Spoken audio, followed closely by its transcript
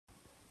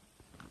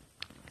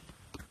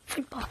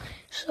football.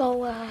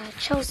 So,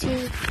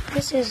 Chelsea,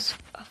 this is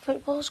a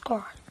football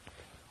score.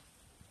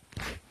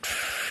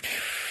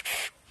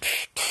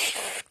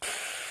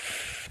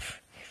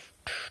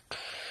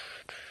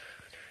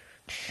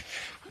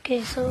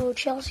 Okay, so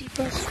Chelsea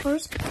plays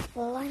first. The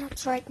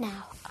lineups right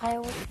now. I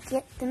will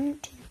get them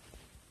to you.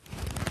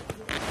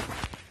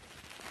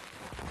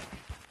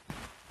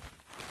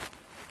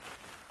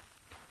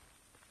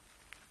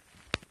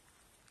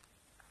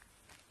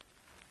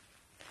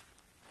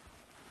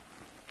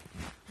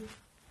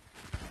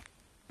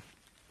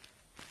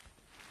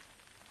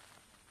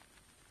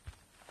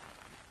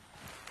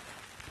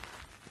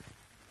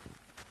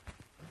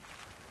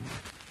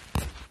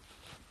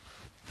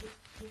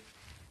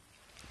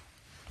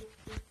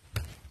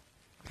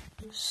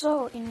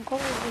 So, in goal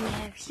we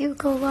have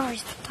Hugo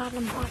Lloris from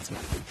Tottenham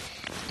Hotspur,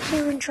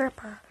 Kieran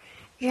Trippier,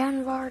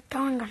 Jan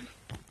Vertonghen,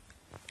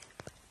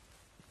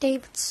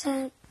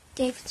 Davidson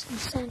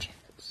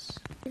Sanchez,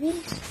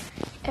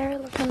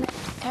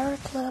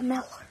 Eric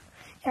Lamela,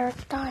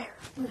 Eric Dyer,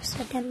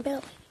 Moussa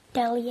Dembele,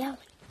 Dele Alli,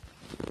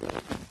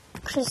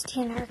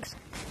 Christian Eriksen,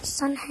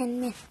 Son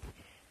Heung-min,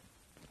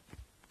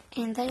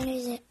 and that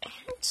is it.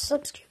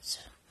 Substitutes: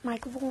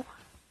 Michael Vaughan,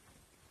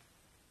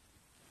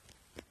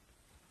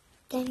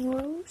 Danny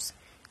Rose,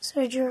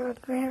 Sergio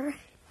Aguero,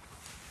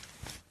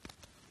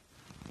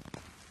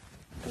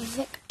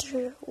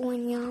 Victor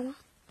Wanyama,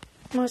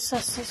 Moussa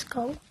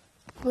Sissoko,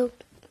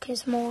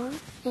 Lucas Moura,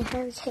 and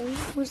Harry Kane,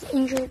 who's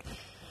injured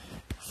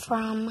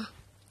from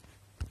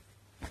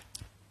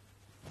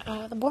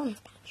the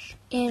Bournemouth match.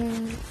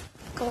 In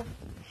goal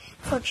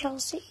for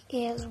Chelsea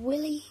is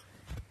Willy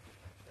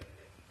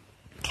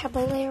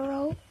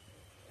Caballero.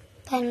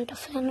 Then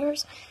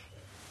defenders: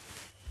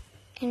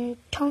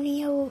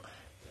 Antonio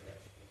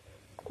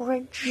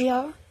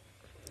Regia,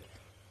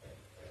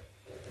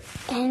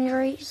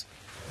 Andres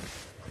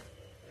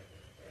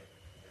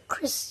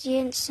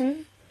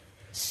Christiansen,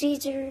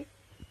 Cesar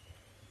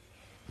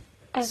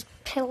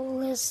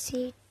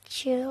Azpilicueta,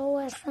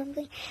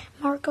 something,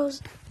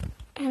 Marcos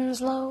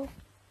Enslo,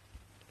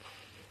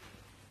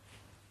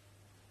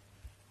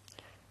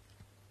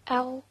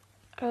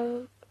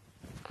 Alonso,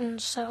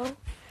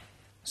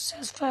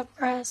 Cesc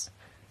Fabregas,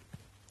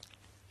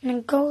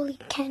 N'Golo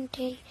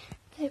Kante,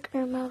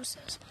 Victor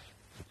Moses,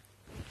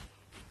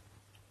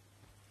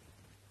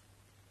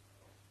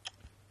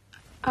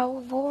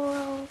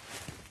 Alvaro,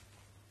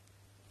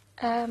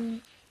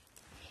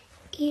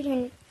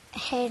 Eden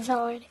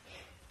Hazard,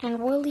 and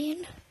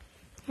Willian.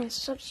 And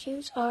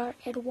substitutes are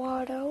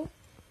Eduardo,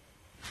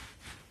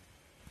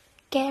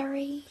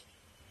 Gary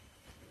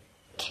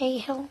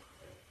Cahill,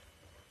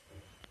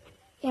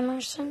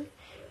 Emerson,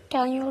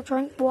 Daniel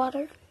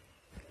Drinkwater,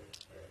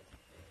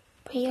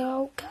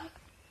 Bioka,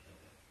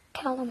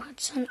 Callum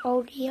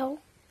Hudson-Odoi,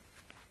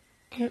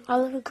 and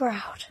Oliver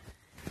Grout.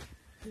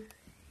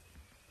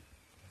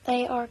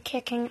 They are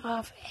kicking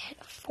off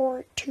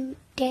for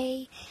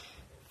today,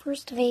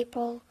 1st of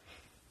April.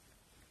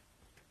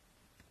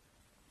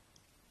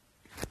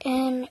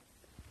 And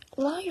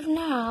live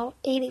now,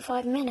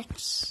 85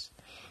 minutes.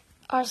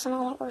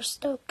 Arsenal or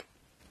Stoke.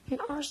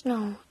 And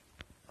Arsenal,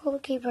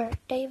 goalkeeper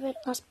David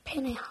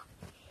Ospina,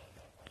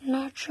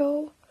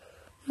 Nacho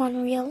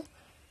Monreal,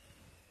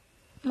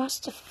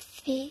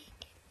 Mustafi,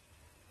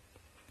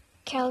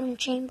 Callum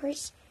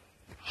Chambers,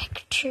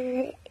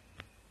 Hector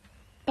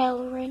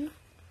Bellerin,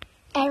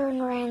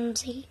 Aaron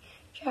Ramsey,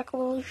 Jack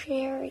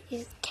Wilshere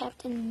is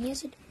captain,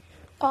 Mesut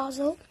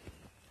Ozil,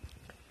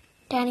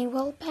 Danny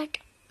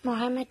Welbeck,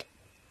 Mohamed,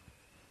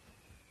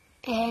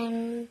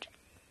 and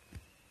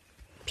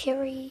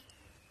Pierre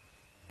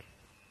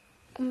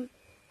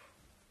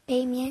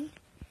Aubameyang,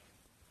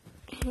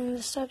 and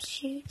the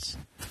substitutes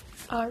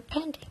are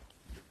pending.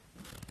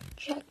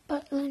 Jack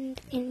Butland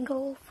in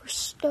goal for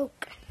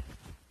Stoke,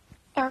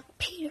 Eric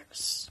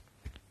Peters,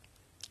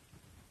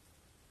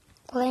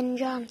 Glenn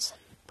Johnson,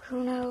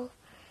 Bruno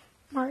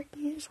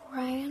Martins,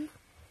 Ryan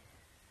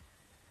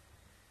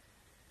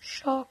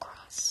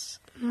Shawcross,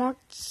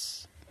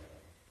 Mortis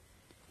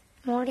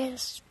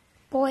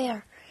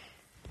Boyer,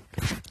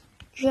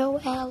 Joe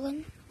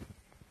Allen,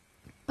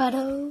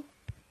 Bado,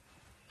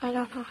 I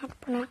don't know how to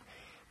pronounce,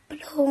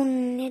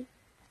 Bado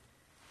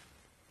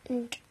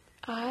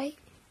Nidai,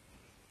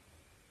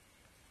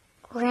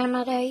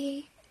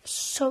 Ramadai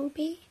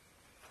Sobi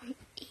from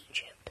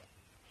Egypt,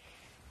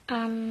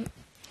 and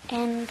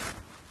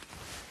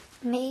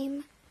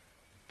Mame,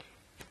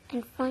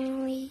 and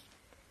finally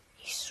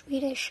a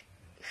Swedish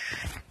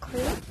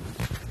Shakri.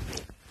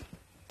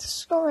 The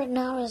score right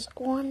now is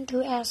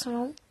 1-2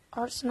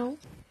 Arsenal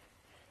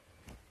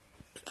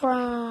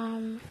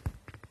from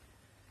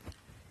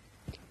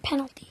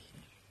penalty.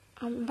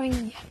 I'm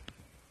bringing you.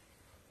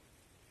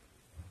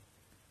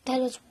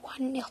 That is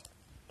 1-0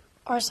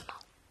 Arsenal.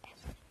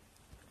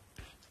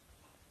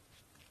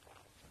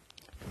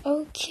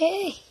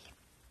 Okay.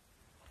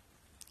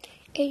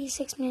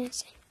 86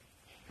 minutes in.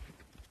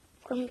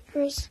 From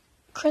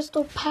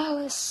Crystal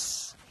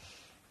Palace.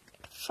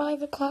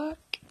 5 o'clock.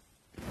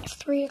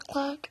 3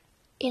 o'clock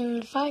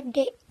in 5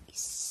 days.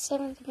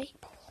 7th of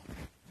April.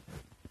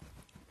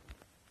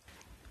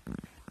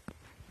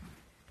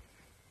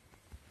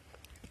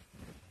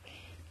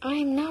 I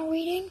am now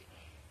reading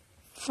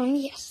from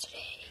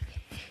yesterday.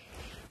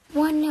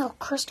 1-0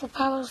 Crystal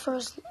Palace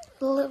versus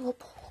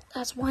Liverpool.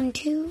 That's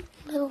 1-2.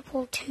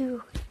 Liverpool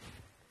 2.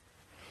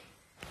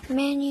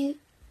 Man U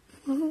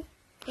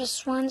versus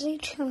Swansea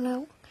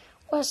 2-0.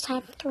 West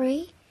Ham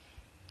 3.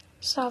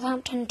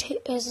 Southampton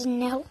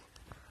 0.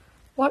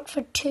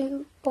 Watford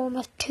 2.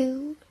 Bournemouth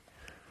 2.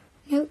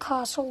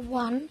 Newcastle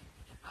 1.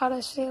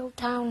 Huddersfield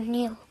Town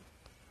 0.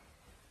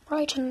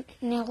 Brighton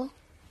 0.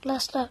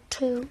 Leicester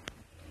 2.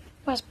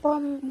 West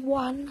Brom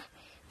 1.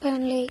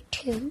 Burnley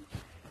 2.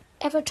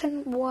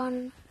 Everton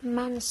 1.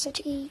 Man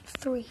City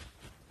 3.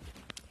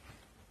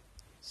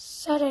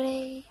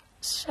 Saturday,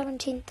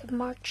 17th of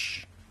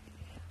March.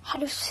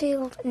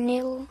 Huddersfield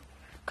 0.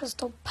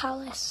 Crystal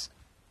Palace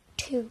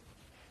 2.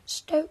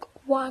 Stoke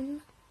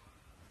 1.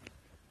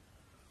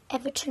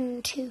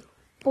 Everton 2.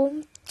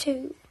 Bournemouth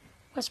 2.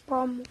 West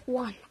Brom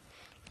 1.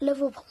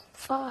 Liverpool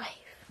 5.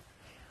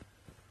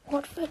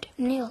 Watford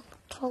 0.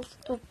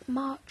 12th of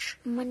March,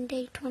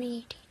 Monday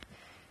 2018.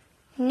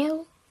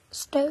 0.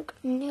 Stoke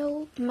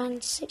 0.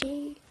 Man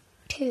City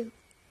 2.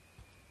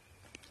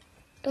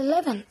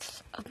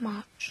 11th of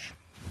March.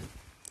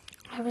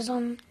 I was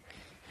on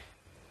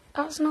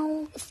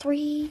Arsenal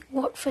 3.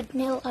 Watford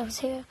 0. I was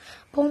here.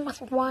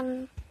 Bournemouth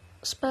 1.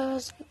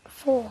 Spurs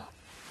 4.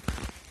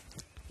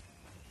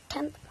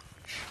 10th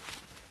March.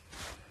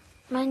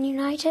 Man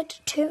United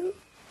 2.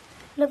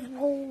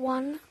 Liverpool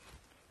 1.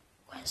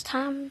 West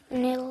Ham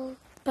 0.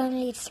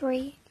 Burnley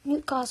 3.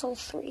 Newcastle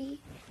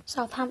 3.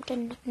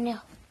 Southampton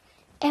 0.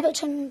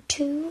 Everton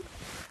 2.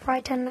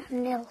 Brighton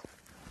 0.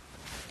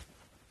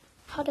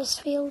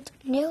 Huddersfield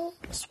 0.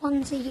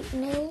 Swansea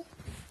 0.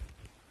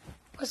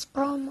 West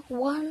Brom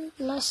 1.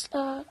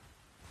 Leicester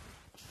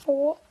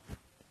 4.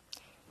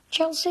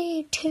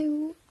 Chelsea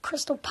 2.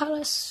 Crystal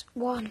Palace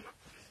 1.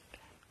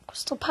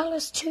 Crystal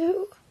Palace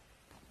 2.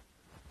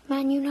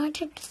 Man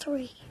United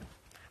 3.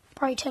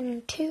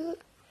 Brighton 2.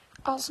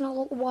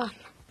 Arsenal 1.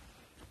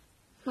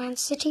 Man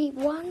City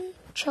 1.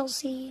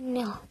 Chelsea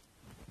 0.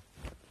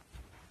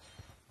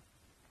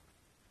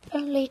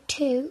 Burnley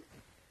 2.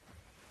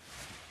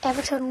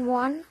 Everton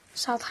 1.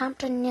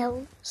 Southampton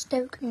 0.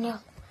 Stoke 0.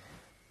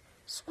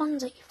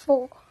 Swansea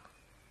 4.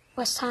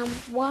 West Ham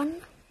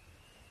 1.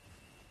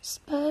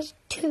 Spurs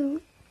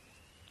 2.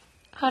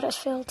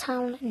 Huddersfield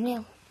Town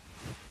 0.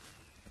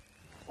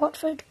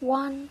 Watford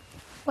 1.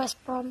 West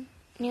Brom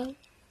 0.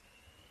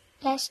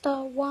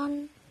 Leicester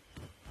 1.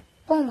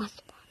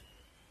 Bournemouth 1.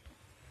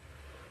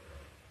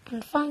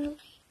 And finally,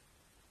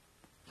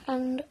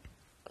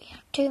 we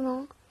have 2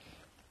 more.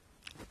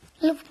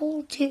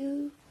 Liverpool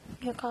 2.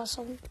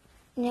 Newcastle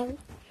 0.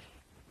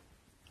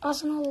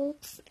 Arsenal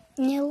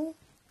 0.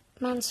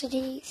 Man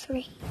City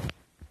 3.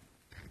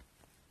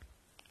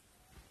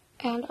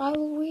 And I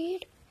will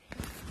read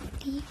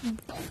the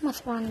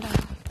Bournemouth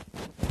rundown.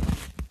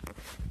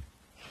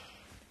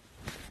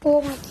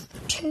 Bournemouth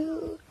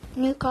 2.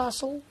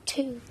 Newcastle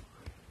 2.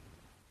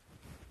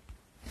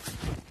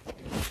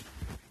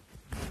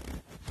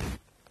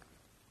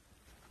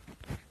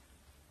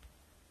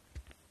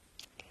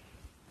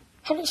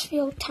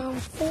 Huddersfield Town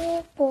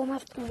 4.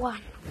 Bournemouth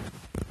 1.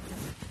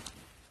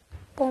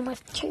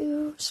 Bournemouth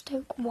 2.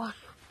 Stoke 1.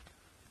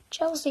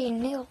 Chelsea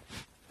 0.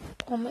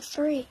 Bournemouth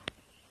 3.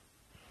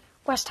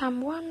 West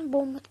Ham 1.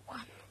 Bournemouth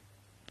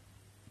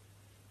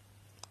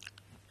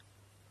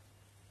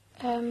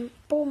 1.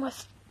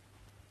 Bournemouth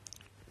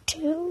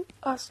 2.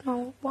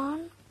 Arsenal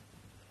 1.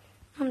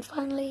 And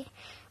finally,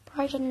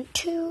 Brighton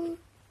 2.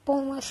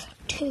 Bournemouth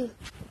 2.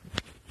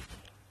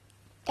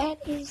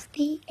 That is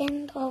the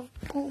end of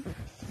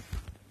Bournemouth.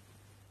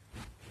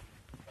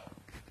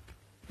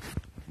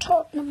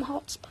 Tottenham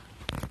Hotspur.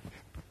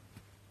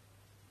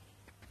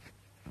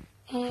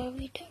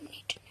 We don't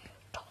need to know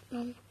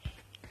Tottenham.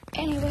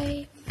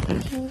 Anyway,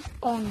 moving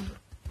on.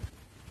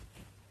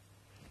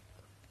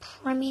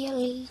 Premier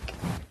League.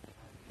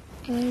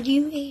 And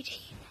U18.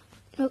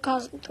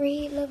 Newcastle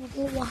 3,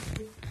 Liverpool 1.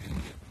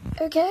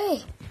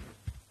 Okay.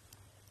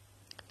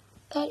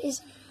 That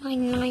is my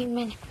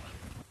 9-minute one.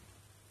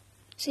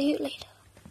 See you later.